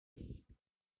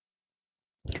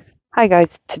Hi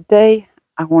guys, today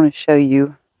I want to show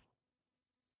you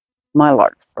my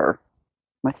larkspur,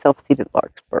 my self-seeded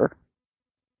larkspur.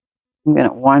 I'm going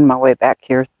to wind my way back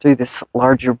here through this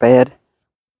larger bed.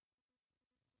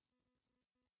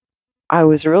 I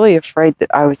was really afraid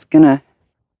that I was going to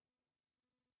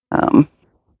um,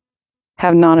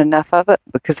 have not enough of it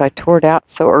because I tore it out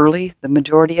so early, the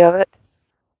majority of it.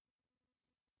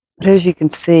 But as you can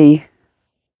see,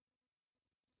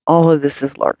 all of this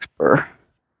is larkspur.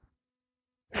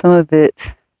 Some of it,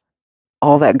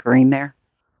 all that green there.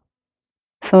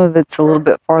 Some of it's a little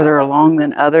bit farther along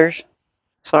than others.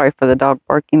 Sorry for the dog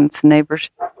barking, it's neighbors.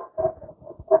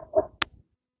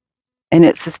 And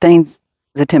it sustains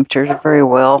the temperatures very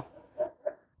well.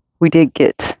 We did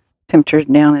get temperatures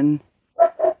down in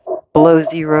below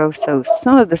zero, so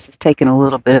some of this has taken a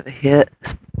little bit of a hit.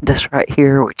 This right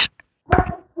here, which,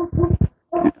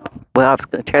 well, I was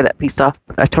going to tear that piece off,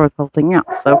 but I tore the whole thing out,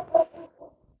 so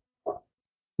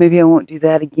maybe I won't do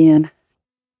that again.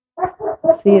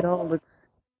 See, it all looks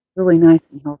really nice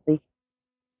and healthy.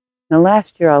 Now,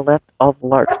 last year I left all the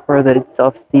larkspur that had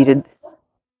self-seeded.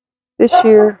 This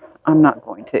year, I'm not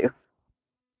going to.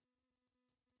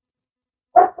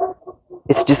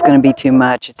 It's just going to be too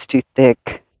much. It's too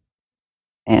thick.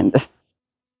 And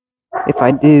if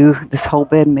I do, this whole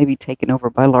bed may be taken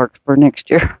over by larkspur next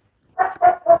year.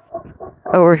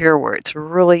 Over here where it's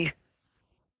really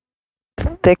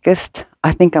thickest,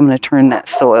 I think I'm going to turn that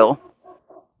soil,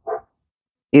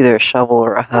 either a shovel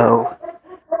or a hoe,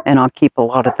 and I'll keep a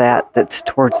lot of that that's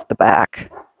towards the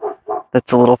back,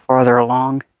 that's a little farther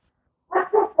along.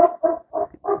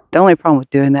 The only problem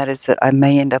with doing that is that I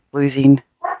may end up losing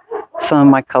some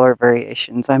of my color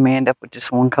variations. I may end up with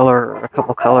just one color or a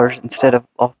couple colors instead of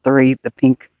all three, the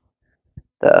pink,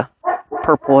 the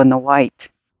purple, and the white.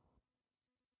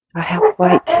 I have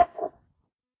white.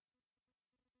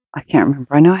 I can't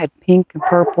remember. I know I had pink and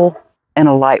purple and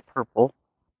a light purple.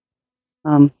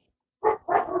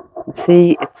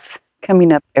 See, it's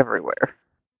coming up everywhere.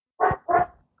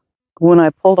 When I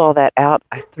pulled all that out,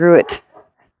 I threw it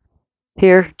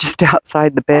here just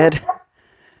outside the bed.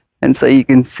 And so you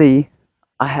can see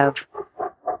I have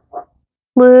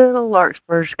little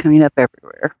larkspurs coming up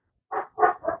everywhere,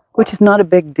 which is not a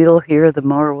big deal here. The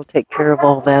mower will take care of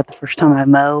all that the first time I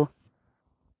mow.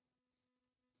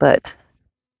 But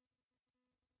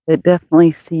it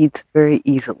definitely seeds very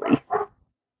easily.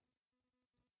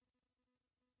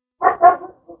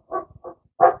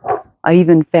 I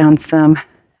even found some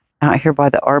out here by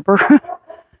the arbor.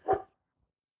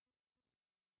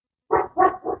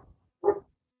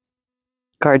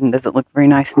 Garden doesn't look very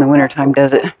nice in the wintertime,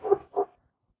 does it?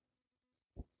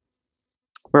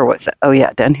 Where was it? Oh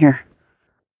yeah, down here.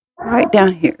 Right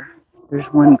down here. There's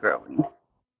one growing.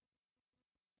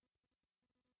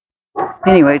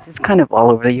 Anyways, it's kind of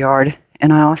all over the yard.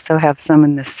 And I also have some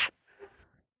in this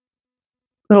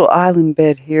little island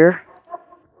bed here.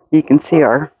 You can see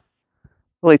our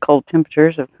really cold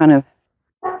temperatures have kind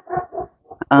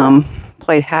of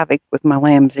played havoc with my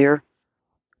lamb's ear,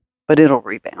 but it'll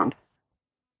rebound.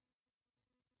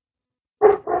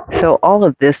 So all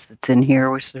of this that's in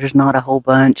here, which there's not a whole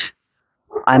bunch,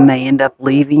 I may end up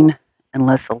leaving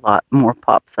unless a lot more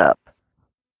pops up.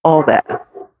 All that,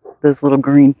 those little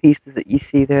green pieces that you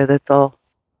see there, that's all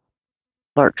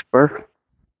larkspur.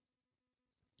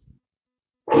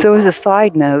 So as a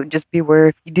side note, just beware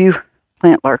if you do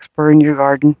plant larkspur in your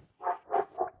garden,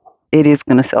 it is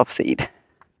going to self-seed.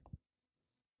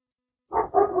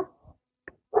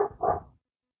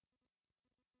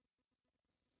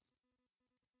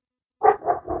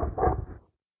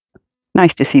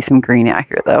 Nice to see some green out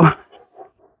here, though.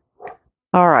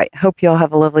 All right. Hope you all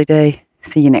have a lovely day.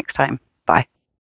 See you next time.